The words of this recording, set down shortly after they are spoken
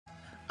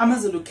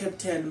AmaZulu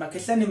captain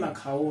Makhehleni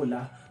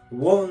Makhaula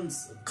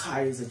warns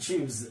Kaizer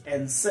Chiefs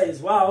and says,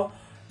 wow,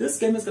 this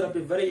game is going to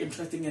be very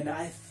interesting and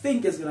I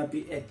think it's going to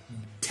be a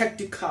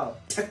tactical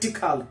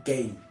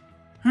game.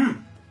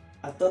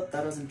 I thought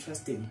that was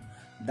interesting.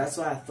 That's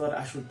why I thought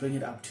I should bring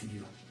it up to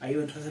you. Are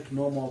you interested to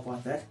know more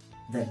about that?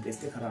 Then please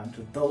stick around.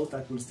 To those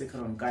that will stick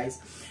around,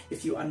 guys,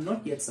 if you are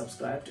not yet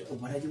subscribed,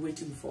 what are you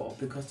waiting for?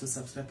 Because to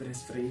subscribe, it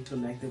is free. To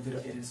like the video,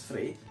 it is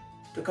free.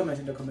 To comment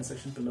in the comment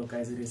section below,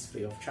 guys, it is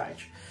free of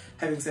charge.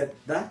 Having said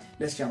that,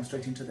 let's jump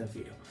straight into the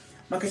video.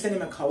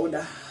 Makhehleni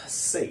Makhaula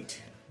said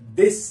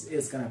this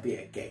is gonna be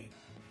a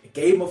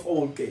game of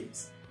all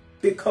games,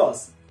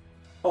 because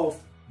of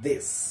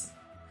this.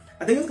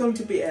 I think it's going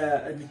to be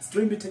an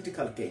extremely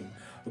tactical game.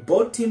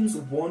 Both teams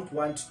won't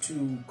want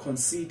to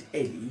concede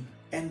early,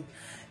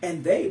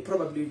 and they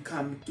probably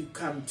come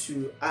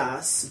to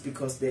us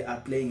because they are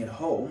playing at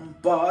home,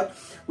 but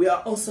we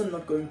are also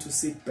not going to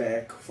sit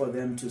back for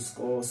them to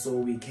score so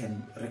we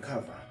can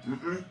recover.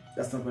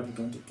 That's not what we're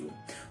going to do.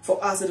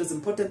 For us, it is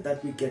important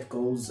that we get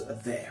goals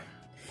there.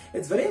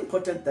 It's very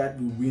important that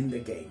we win the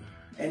game,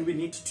 and we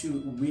need to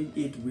win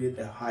it with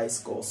a high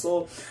score,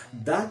 so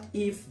that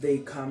if they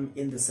come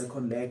in the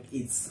second leg,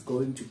 it's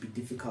going to be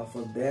difficult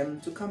for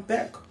them to come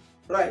back,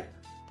 right?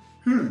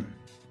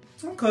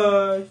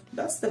 Okay,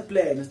 that's the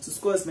plan, is to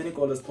score as many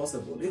goals as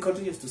possible. He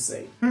continues to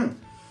say,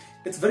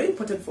 it's very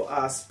important for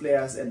us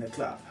players and the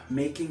club.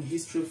 Making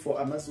history for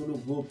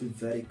AmaZulu will be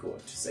very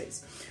good, he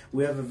says.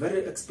 We have a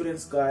very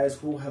experienced guys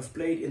who have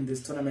played in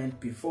this tournament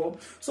before,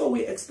 so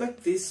we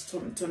expect this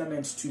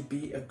tournament to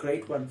be a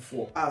great one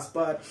for us,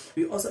 but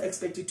we also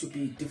expect it to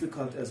be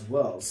difficult as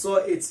well. So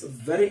it's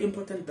very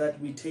important that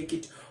we take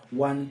it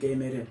one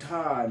game at a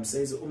time,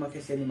 says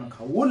Makhehleni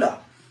Makhaula,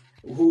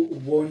 who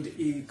warned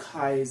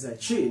Kaizer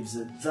Chiefs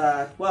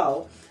that,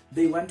 well,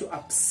 they want to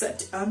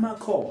upset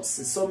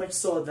Amakhosi, so much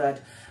so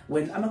that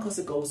when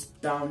Amakhosi goes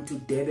down to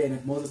Durban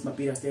at Moses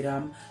Mabhida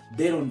Stadium,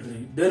 they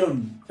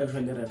don't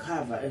actually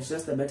recover. It's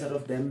just a matter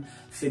of them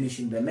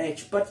finishing the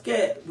match. But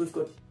yeah, we've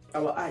got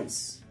our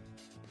eyes.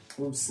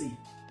 We'll see.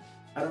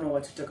 I don't know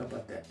what to talk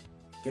about that.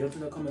 Get into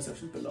the comment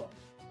section below.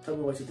 Tell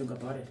me what you think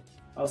about it.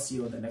 I'll see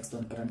you on the next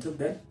one. But until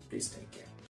then, please take care.